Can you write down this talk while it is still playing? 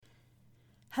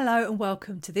Hello and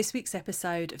welcome to this week's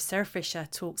episode of Sarah Fisher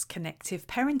Talks Connective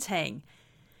Parenting.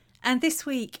 And this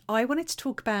week I wanted to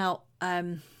talk about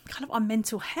kind of our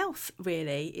mental health,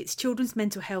 really. It's Children's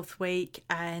Mental Health Week,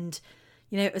 and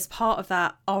as part of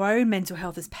that, our own mental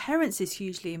health as parents is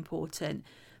hugely important,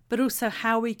 but also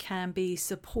how we can be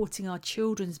supporting our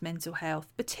children's mental health,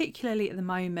 particularly at the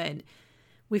moment.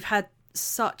 We've had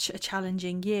such a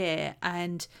challenging year,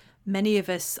 and many of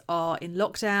us are in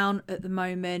lockdown at the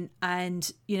moment,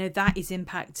 and that is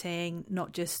impacting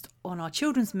not just on our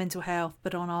children's mental health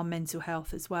but on our mental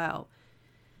health as well.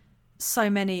 So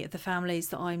many of the families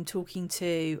that I'm talking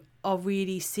to are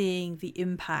really seeing the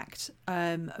impact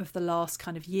of the last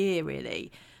kind of year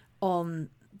really on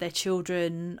their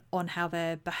children, on how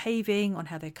they're behaving, on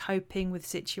how they're coping with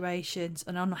situations,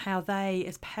 and on how they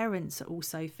as parents are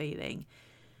also feeling.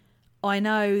 I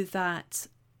know that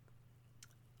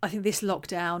I think this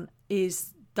lockdown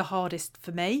is the hardest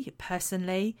for me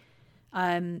personally.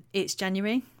 It's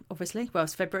January, obviously. Well,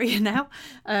 it's February now.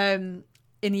 In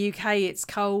the UK, it's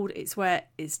cold, it's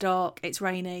wet, it's dark, it's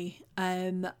rainy.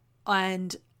 And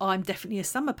I'm definitely a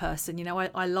summer person.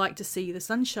 I like to see the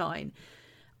sunshine.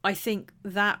 I think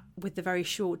that with the very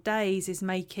short days is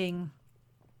making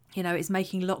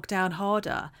lockdown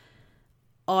harder.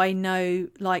 I know,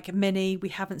 like many, we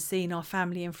haven't seen our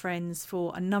family and friends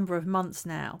for a number of months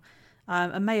now,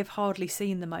 and may have hardly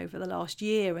seen them over the last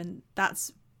year. And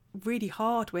that's really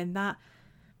hard when that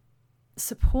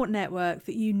support network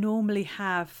that you normally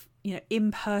have,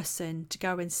 in person to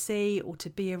go and see or to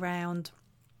be around,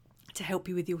 to help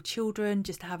you with your children,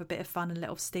 just to have a bit of fun and let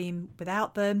off steam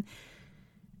without them.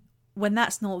 When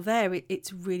that's not there,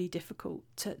 it's really difficult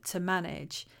to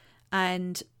manage.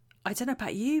 And I don't know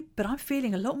about you, but I'm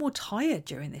feeling a lot more tired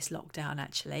during this lockdown,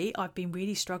 actually. I've been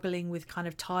really struggling with kind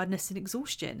of tiredness and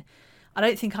exhaustion. I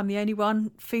don't think I'm the only one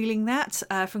feeling that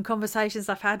from conversations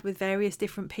I've had with various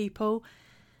different people.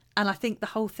 And I think the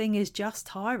whole thing is just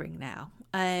tiring now.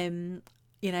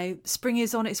 Spring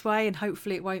is on its way, and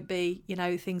hopefully it won't be,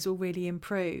 things will really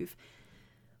improve.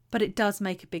 But it does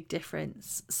make a big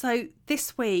difference. So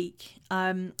this week,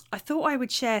 I thought I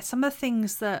would share some of the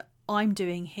things that I'm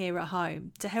doing here at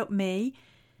home to help me,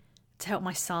 to help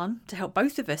my son, to help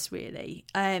both of us really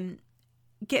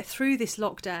get through this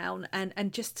lockdown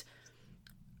and just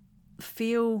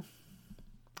feel,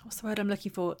 what's the word I'm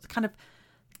looking for, kind of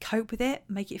cope with it,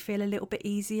 make it feel a little bit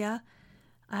easier,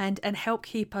 and help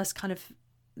keep us kind of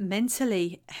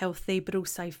mentally healthy, but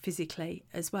also physically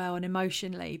as well, and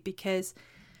emotionally, because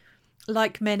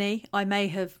like many, I may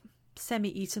have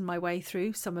semi-eaten my way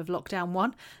through some of lockdown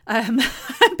one and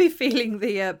be feeling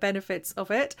the benefits of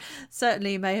it.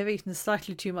 Certainly may have eaten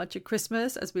slightly too much at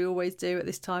Christmas, as we always do at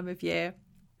this time of year.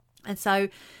 And so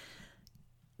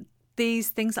these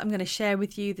things that I'm going to share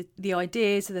with you, the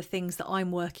ideas are the things that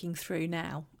I'm working through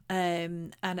now,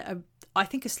 and I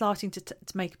think are starting to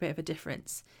make a bit of a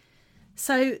difference.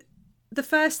 So the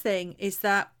first thing is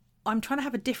that I'm trying to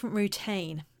have a different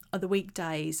routine of the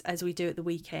weekdays as we do at the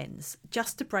weekends,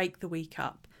 just to break the week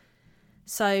up.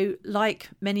 So like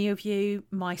many of you,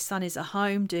 my son is at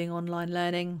home doing online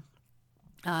learning.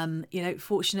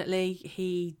 Fortunately,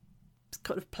 he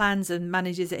kind of plans and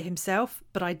manages it himself,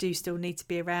 but I do still need to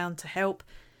be around to help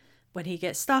when he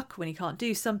gets stuck, when he can't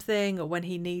do something, or when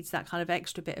he needs that kind of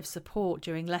extra bit of support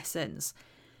during lessons.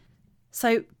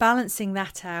 So balancing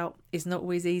that out is not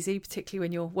always easy, particularly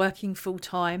when you're working full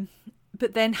time.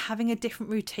 But then having a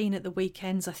different routine at the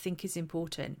weekends, I think, is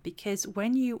important, because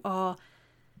when you are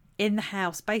in the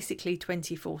house basically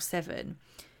 24/7,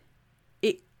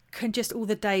 it can just all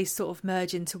the days sort of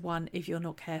merge into one if you're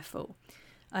not careful.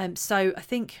 So I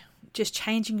think just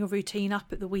changing your routine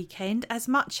up at the weekend, as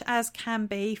much as can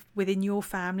be within your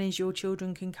family, as your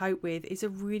children can cope with, is a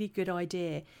really good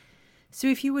idea. So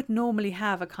if you would normally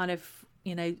have a kind of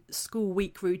school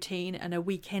week routine and a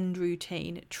weekend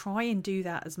routine, try and do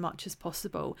that as much as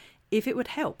possible if it would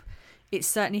help. It's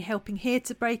certainly helping here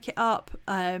to break it up,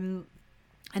 and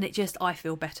I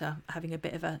feel better having a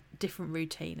bit of a different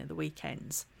routine at the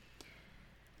weekends.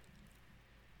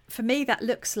 For me, that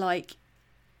looks like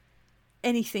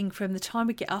anything from the time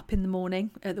we get up in the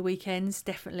morning at the weekends.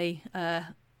 Definitely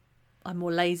I'm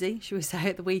more lazy, should we say,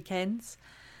 at the weekends.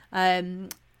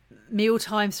 Meal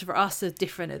times for us are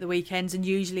different at the weekends, and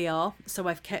usually are, so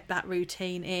I've kept that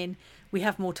routine in. We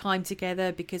have more time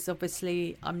together because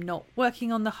obviously I'm not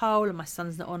working on the whole and my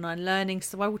son's not online learning,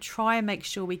 so I will try and make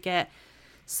sure we get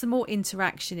some more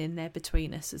interaction in there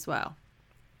between us as well.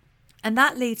 And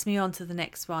that leads me on to the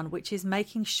next one, which is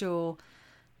making sure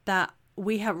that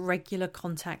we have regular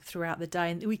contact throughout the day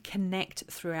and that we connect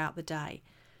throughout the day.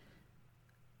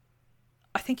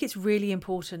 I think it's really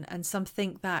important and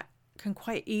something that can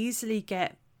quite easily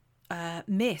get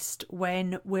missed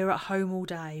when we're at home all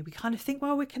day. We kind of think,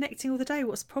 well, we're connecting all the day,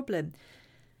 what's the problem?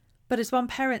 But as one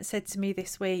parent said to me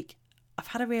this week, I've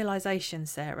had a realisation,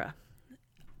 Sarah.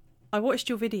 I watched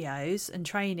your videos and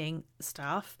training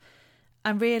stuff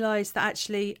and realised that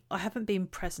actually I haven't been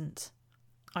present.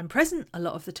 I'm present a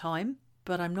lot of the time,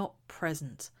 but I'm not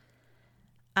present.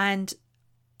 And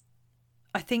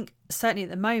I think certainly at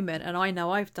the moment, and I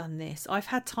know I've done this, I've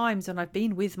had times when I've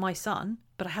been with my son,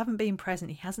 but I haven't been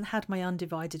present. He hasn't had my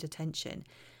undivided attention.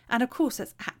 And of course,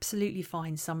 that's absolutely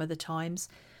fine some of the times.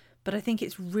 But I think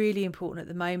it's really important at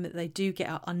the moment that they do get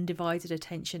our undivided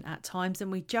attention at times,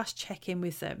 and we just check in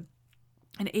with them.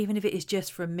 And even if it is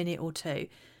just for a minute or two,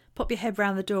 pop your head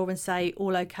round the door and say,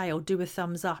 all okay, or do a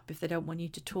thumbs up if they don't want you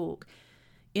to talk.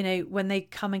 You know, when they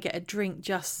come and get a drink,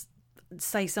 just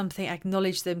say something,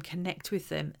 acknowledge them, connect with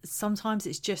them. Sometimes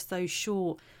it's just those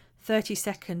short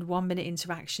 30-second, 1-minute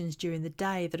interactions during the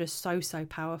day that are so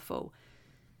powerful.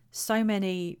 So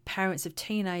many parents of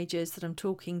teenagers that I'm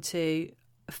talking to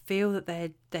feel that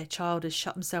their child has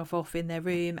shut themselves off in their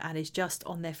room and is just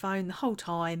on their phone the whole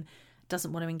time,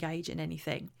 doesn't want to engage in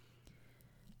anything.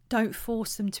 Don't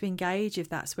force them to engage if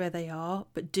that's where they are,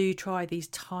 but do try these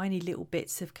tiny little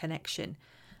bits of connection.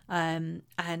 And,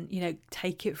 you know,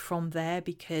 take it from there,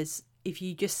 because if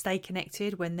you just stay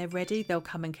connected, when they're ready, they'll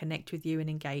come and connect with you and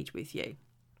engage with you.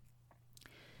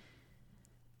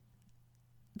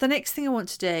 The next thing I want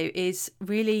to do is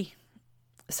really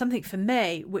something for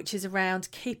me, which is around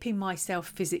keeping myself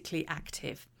physically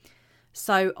active.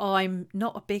 So I'm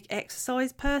not a big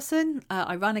exercise person.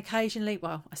 I run occasionally.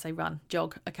 Well, I say run,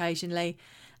 jog occasionally.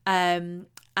 And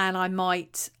I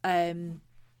might,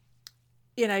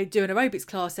 you know, do an aerobics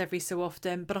class every so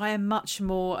often. But I am much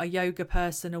more a yoga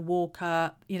person, a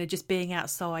walker, you know, just being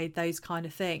outside, those kind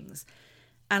of things.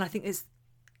 And I think it's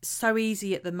so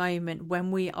easy at the moment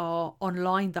when we are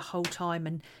online the whole time,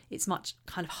 and it's much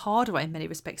kind of harder in many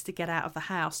respects to get out of the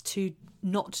house, to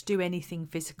not do anything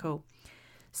physical.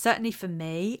 Certainly for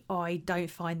me, I don't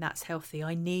find that's healthy.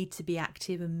 I need to be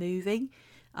active and moving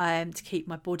to keep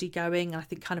my body going. And I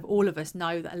think kind of all of us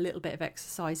know that a little bit of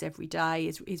exercise every day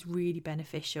is really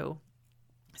beneficial.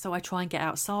 So I try and get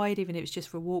outside, even if it's just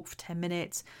for a walk for 10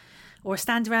 minutes or a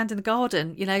stand around in the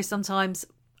garden. You know, sometimes,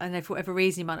 I don't know, for whatever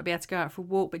reason, you might not be able to go out for a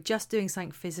walk, but just doing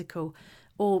something physical,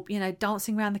 or, you know,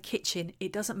 dancing around the kitchen.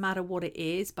 It doesn't matter what it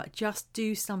is, but just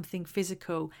do something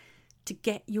physical to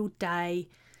get your day,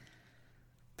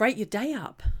 break your day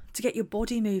up, to get your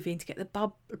body moving, to get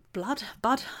the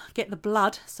get the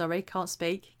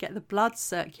blood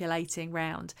circulating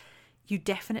round. You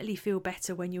definitely feel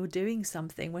better when you're doing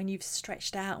something, when you've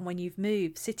stretched out and when you've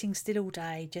moved. Sitting still all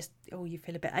day, you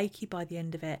feel a bit achy by the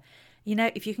end of it. You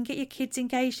know, if you can get your kids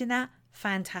engaged in that,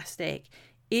 fantastic.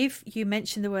 If you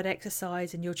mention the word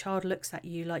exercise and your child looks at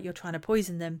you like you're trying to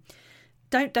poison them,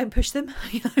 don't push them.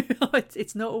 You know,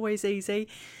 it's not always easy.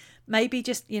 Maybe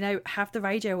just, you know, have the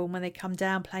radio on when they come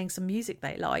down, playing some music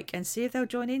they like, and see if they'll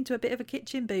join into a bit of a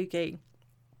kitchen boogie.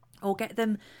 Or get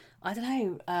them, I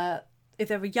don't know, if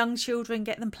there are young children,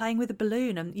 get them playing with a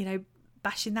balloon and, you know,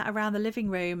 bashing that around the living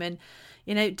room and,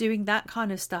 you know, doing that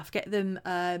kind of stuff. Get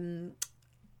them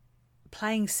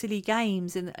playing silly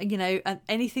games and, you know,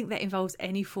 anything that involves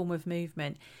any form of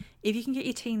movement. If you can get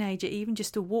your teenager even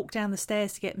just to walk down the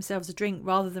stairs to get themselves a drink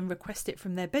rather than request it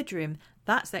from their bedroom,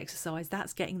 that's exercise,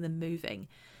 that's getting them moving.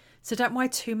 So don't worry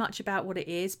too much about what it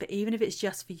is, but even if it's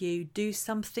just for you, do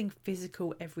something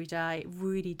physical every day. It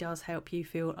really does help you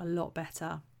feel a lot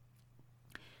better.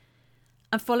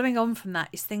 And following on from that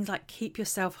is things like keep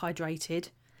yourself hydrated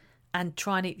and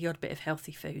try and eat the odd bit of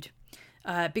healthy food.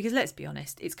 Because let's be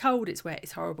honest, it's cold, it's wet,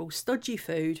 it's horrible. Stodgy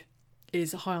food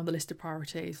is high on the list of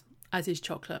priorities, as is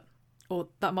chocolate. Or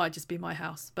that might just be my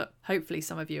house, but hopefully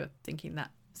some of you are thinking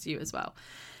that's you as well.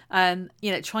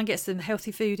 You know, try and get some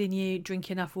healthy food in you,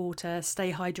 drink enough water,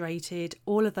 stay hydrated.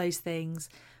 All of those things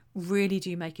really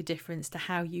do make a difference to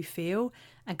how you feel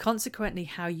and consequently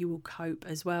how you will cope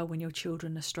as well when your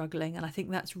children are struggling. And I think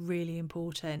that's really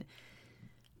important.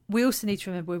 We also need to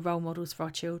remember we're role models for our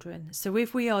children. So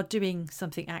if we are doing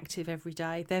something active every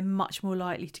day, they're much more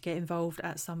likely to get involved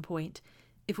at some point.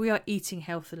 If we are eating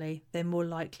healthily, they're more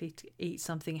likely to eat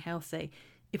something healthy.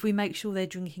 If we make sure they're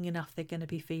drinking enough, they're going to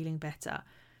be feeling better.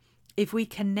 If we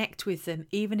connect with them,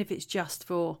 even if it's just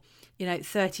for,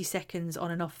 30 seconds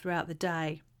on and off throughout the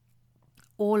day,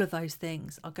 all of those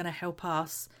things are going to help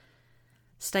us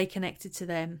stay connected to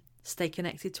them, stay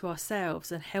connected to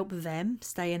ourselves, and help them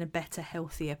stay in a better,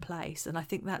 healthier place. And I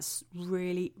think that's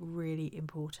really, really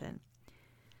important.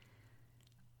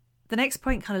 The next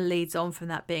point kind of leads on from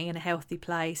that being in a healthy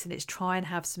place, and it's try and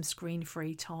have some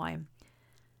screen-free time.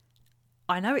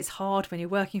 I know it's hard when you're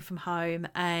working from home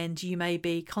and you may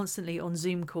be constantly on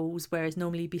Zoom calls, whereas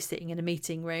normally you'd be sitting in a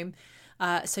meeting room.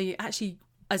 So you actually,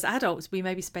 as adults, we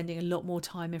may be spending a lot more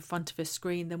time in front of a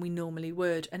screen than we normally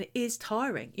would. And it is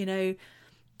tiring. You know,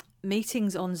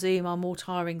 meetings on Zoom are more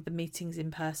tiring than meetings in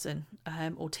person,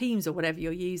 or Teams or whatever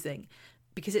you're using,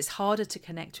 because it's harder to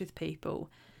connect with people.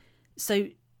 So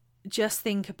just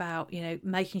think about, you know,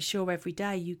 making sure every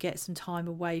day you get some time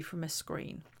away from a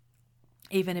screen,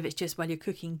 even if it's just while you're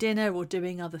cooking dinner or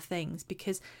doing other things,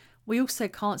 because we also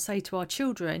can't say to our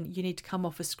children, you need to come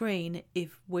off a screen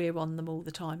if we're on them all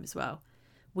the time as well.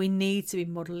 We need to be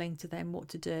modelling to them what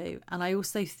to do. And I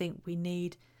also think we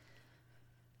need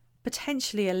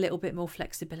potentially a little bit more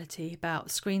flexibility about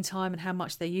screen time and how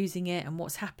much they're using it and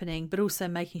what's happening, but also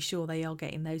making sure they are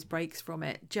getting those breaks from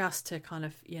it, just to kind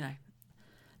of, you know,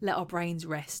 let our brains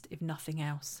rest, if nothing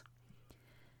else.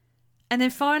 And then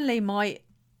finally, my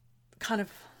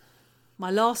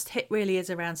last hit really is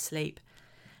around sleep.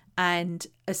 And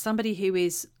as somebody who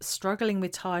is struggling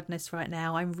with tiredness right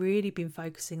now, I've really been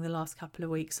focusing the last couple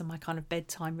of weeks on my kind of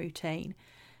bedtime routine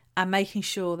and making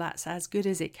sure that's as good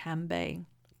as it can be.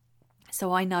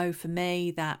 So I know for me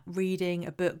that reading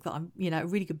a book that a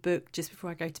really good book just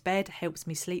before I go to bed helps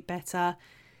me sleep better.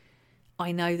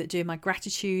 I know that doing my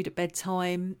gratitude at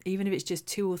bedtime, even if it's just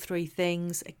 2 or 3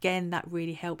 things, again, that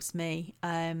really helps me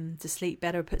to sleep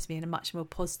better, puts me in a much more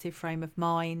positive frame of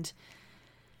mind.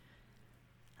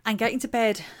 And getting to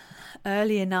bed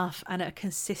early enough and at a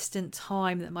consistent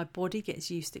time that my body gets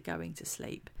used to going to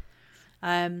sleep.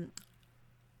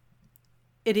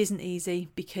 It isn't easy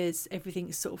because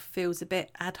everything sort of feels a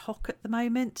bit ad hoc at the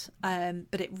moment,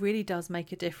 but it really does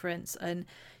make a difference. And,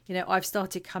 you know, I've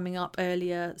started coming up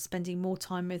earlier, spending more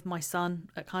time with my son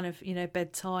at kind of, you know,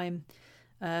 bedtime,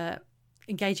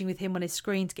 engaging with him on his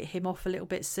screen to get him off a little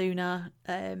bit sooner,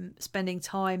 spending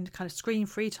time, kind of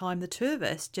screen-free time, the two of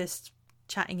us just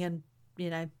chatting and,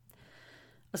 you know,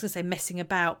 I was going to say messing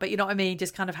about, but you know what I mean?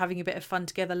 Just kind of having a bit of fun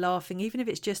together, laughing, even if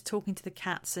it's just talking to the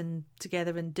cats and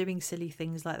together and doing silly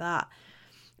things like that.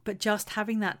 But just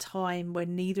having that time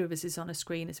when neither of us is on a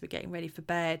screen as we're getting ready for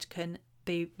bed can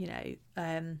be, you know,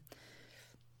 can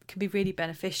be really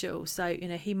beneficial. So, you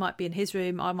know, he might be in his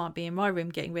room, I might be in my room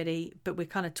getting ready, but we're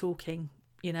kind of talking,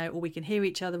 you know, or we can hear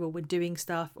each other, or we're doing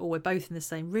stuff, or we're both in the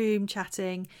same room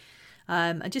chatting.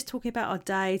 And just talking about our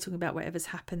day, talking about whatever's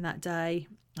happened that day,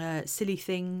 silly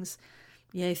things,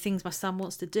 you know, things my son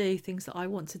wants to do, things that I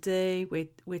want to do.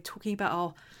 We're talking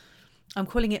about I'm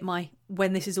calling it my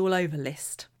when this is all over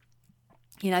list.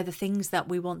 You know, the things that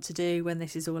we want to do when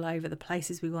this is all over, the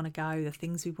places we want to go, the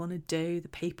things we want to do, the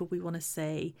people we want to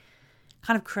see,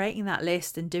 kind of creating that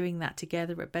list and doing that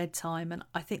together at bedtime. And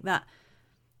I think that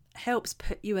helps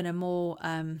put you in a more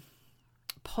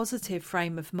positive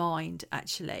frame of mind,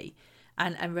 actually,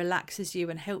 and relaxes you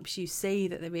and helps you see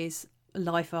that there is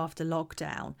life after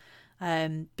lockdown,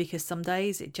 because some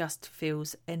days it just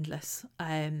feels endless,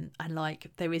 and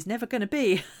like there is never going to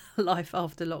be life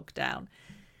after lockdown.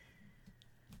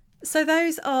 So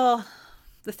those are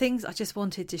the things I just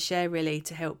wanted to share really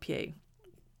to help you.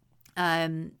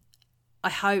 I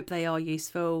hope they are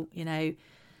useful. You know,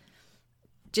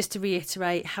 just to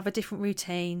reiterate, have a different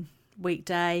routine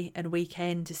weekday and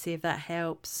weekend to see if that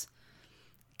helps.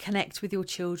 Connect with your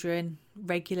children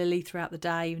regularly throughout the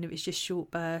day, even if it's just short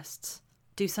bursts.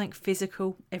 Do something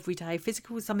physical every day.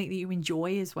 Physical is something that you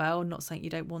enjoy as well, not something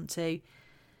you don't want to.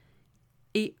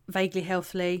 Eat vaguely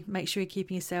healthily. Make sure you're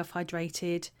keeping yourself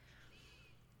hydrated.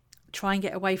 Try and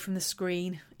get away from the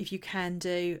screen if you can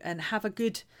do, and have a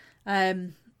good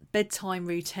bedtime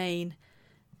routine,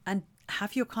 and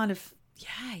have your kind of,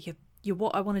 your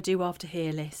what I want to do after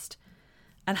here list.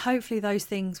 And hopefully those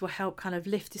things will help kind of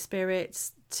lift your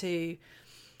spirits, to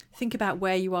think about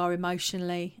where you are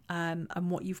emotionally, and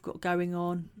what you've got going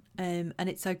on. And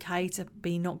it's okay to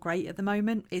be not great at the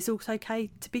moment. It's also okay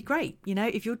to be great. You know,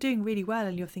 if you're doing really well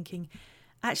and you're thinking,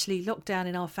 actually, lockdown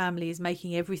in our family is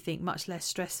making everything much less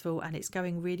stressful and it's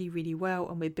going really, really well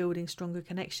and we're building stronger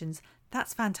connections,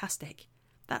 that's fantastic.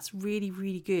 That's really,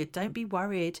 really good. Don't be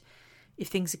worried if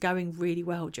things are going really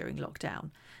well during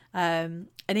lockdown. And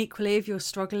equally, if you're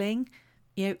struggling,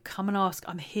 you know, come and ask.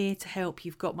 I'm here to help.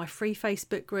 You've got my free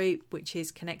Facebook group, which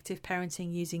is Connective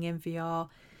Parenting Using MVR,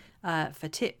 for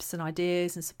tips and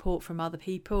ideas and support from other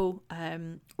people.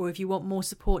 Or if you want more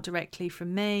support directly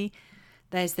from me,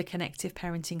 there's the Connective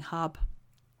Parenting Hub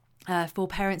for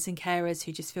parents and carers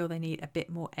who just feel they need a bit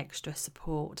more extra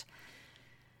support.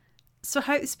 So I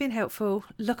hope it's been helpful.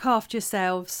 Look after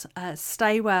yourselves,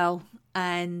 stay well,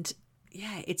 and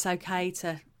yeah, it's okay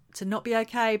to not be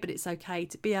okay, but it's okay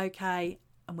to be okay.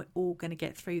 And we're all going to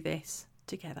get through this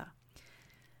together.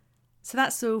 So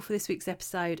that's all for this week's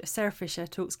episode of Sarah Fisher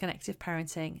Talks Connective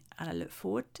Parenting. And I look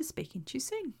forward to speaking to you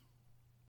soon.